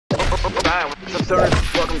Hi, what's up,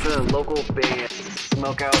 stoners? Welcome to the local band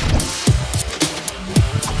Smokeout.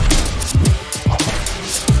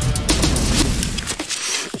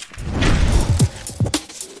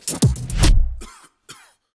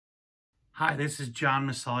 Hi, this is John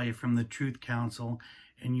Masalia from the Truth Council,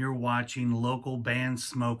 and you're watching local band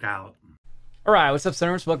Smokeout. All right, what's up,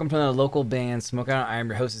 stoners? Welcome to the local band Smokeout. I am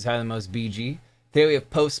your host, is Tyler the Most BG. Today we have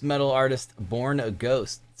post-metal artist Born a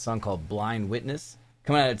Ghost, a song called Blind Witness.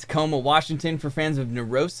 Coming out of Tacoma, Washington for fans of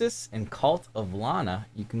Neurosis and Cult of Lana.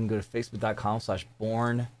 You can go to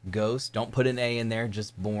facebook.com/bornghost. Don't put an A in there,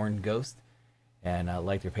 just Born Ghost. And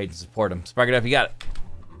like their page and support them. Spark it up, you got it.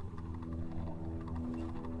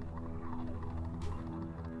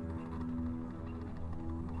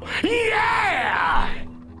 Yeah!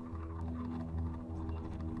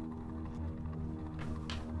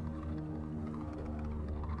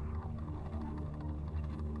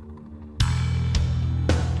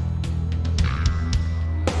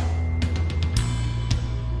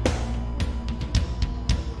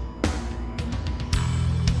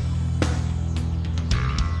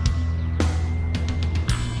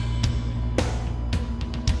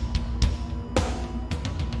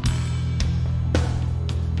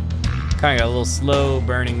 Kind of got a little slow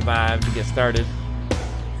burning vibe to get started.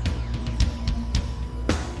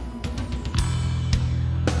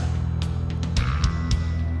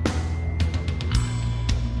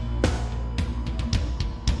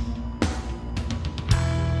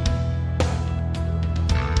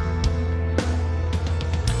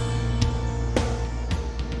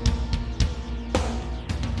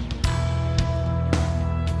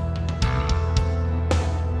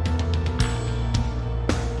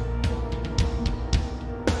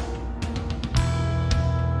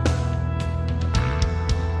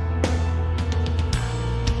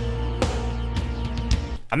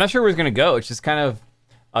 I'm not sure where it's gonna go. It's just kind of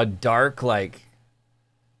a dark, like,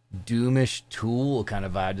 doomish Tool kind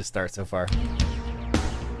of vibe to start so far.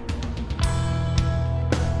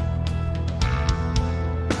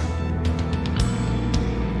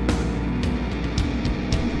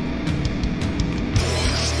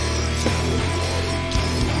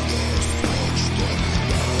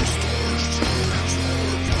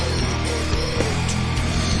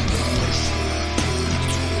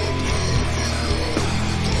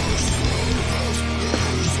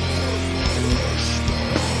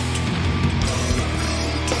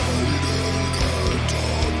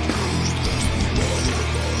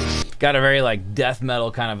 Got a very like death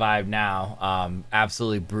metal kind of vibe now.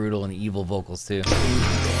 Absolutely brutal and evil vocals too.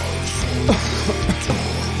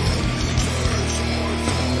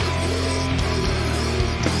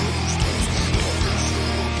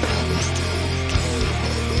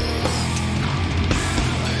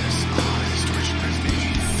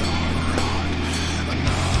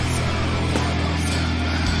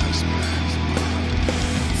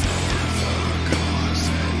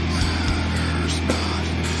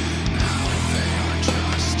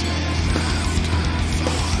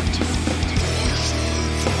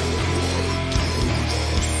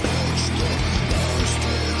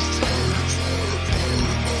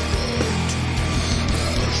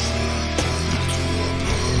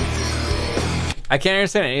 I can't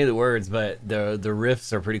understand any of the words, but the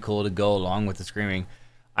riffs are pretty cool to go along with the screaming.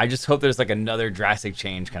 I just hope there's like another drastic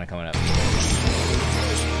change kind of coming up.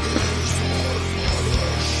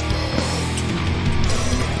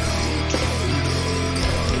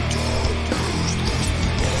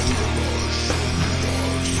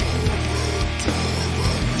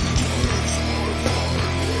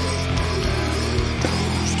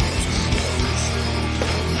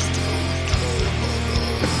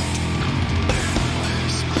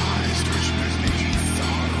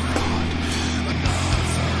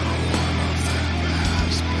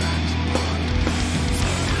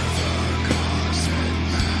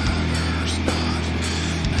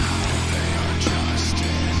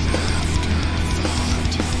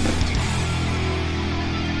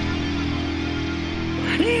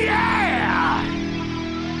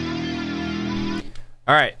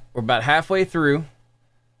 All right, we're about halfway through.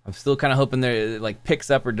 I'm still kind of hoping that it like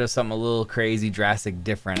picks up or does something a little crazy, drastic,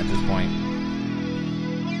 different at this point.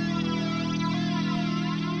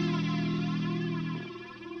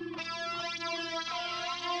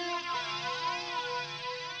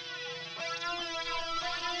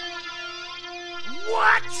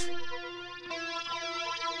 What?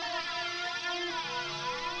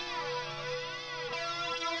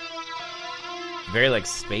 Very like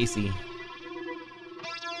spacey.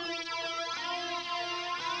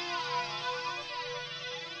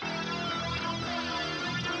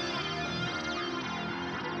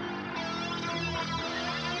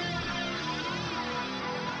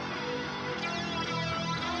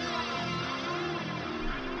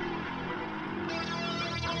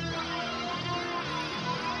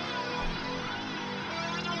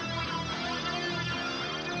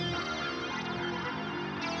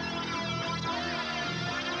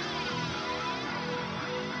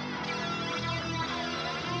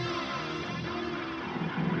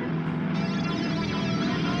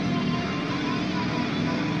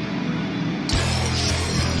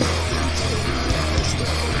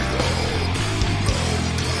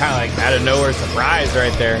 Kind of like out of nowhere surprise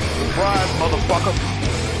right there. Surprise, motherfucker.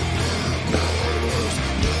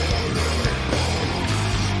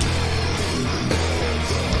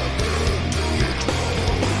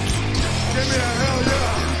 Give me a hell yeah.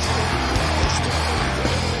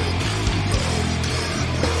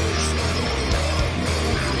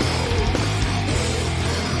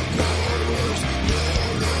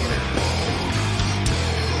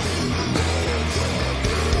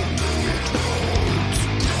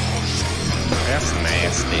 That's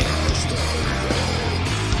nasty.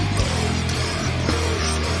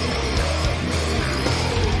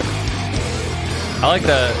 I like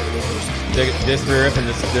this riff and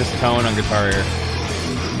this tone on guitar here.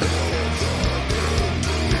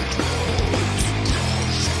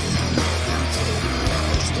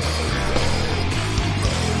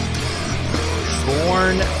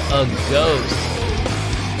 Born a Ghost.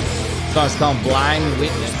 This song's called Blind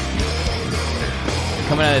Witness.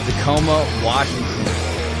 Coming out of Tacoma, Washington.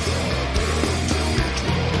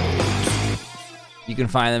 You can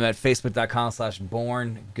find them at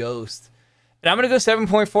facebook.com/bornghost. And I'm going to go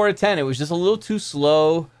 7.4 to 10. It was just a little too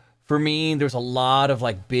slow for me. There's a lot of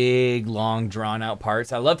like big, long, drawn out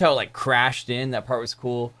parts. I loved how it like crashed in. That part was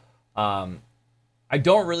cool. I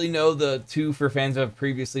don't really know the two for fans I've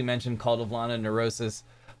previously mentioned, Cult of Lana and Neurosis,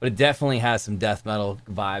 but it definitely has some death metal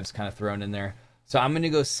vibes kind of thrown in there. So I'm going to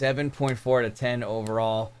go 7.4 to 10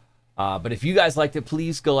 overall. But if you guys liked it,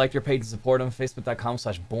 please go like their page and support them.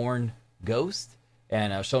 Facebook.com/bornghost.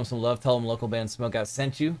 And show them some love. Tell them local band Smokeout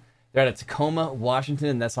sent you. They're out of Tacoma, Washington,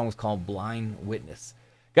 and that song was called Blind Witness.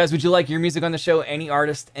 Guys, would you like your music on the show? Any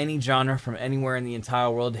artist, any genre from anywhere in the entire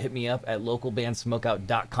world, hit me up at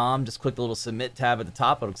localbandsmokeout.com. Just click the little submit tab at the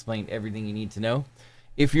top. It'll explain everything you need to know.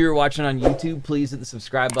 If you're watching on YouTube, please hit the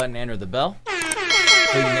subscribe button and or the bell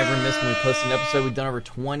so you never miss when we post an episode. We've done over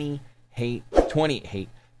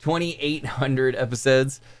 2,800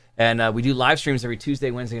 episodes, and we do live streams every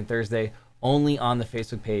Tuesday, Wednesday, and Thursday, only on the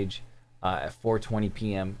Facebook page at 4:20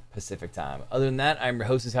 p.m. Pacific time. Other than that, I'm your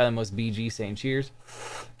host, is How the Most BG, saying cheers.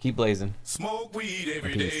 Keep blazing. Smoke weed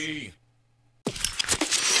every Peace. day.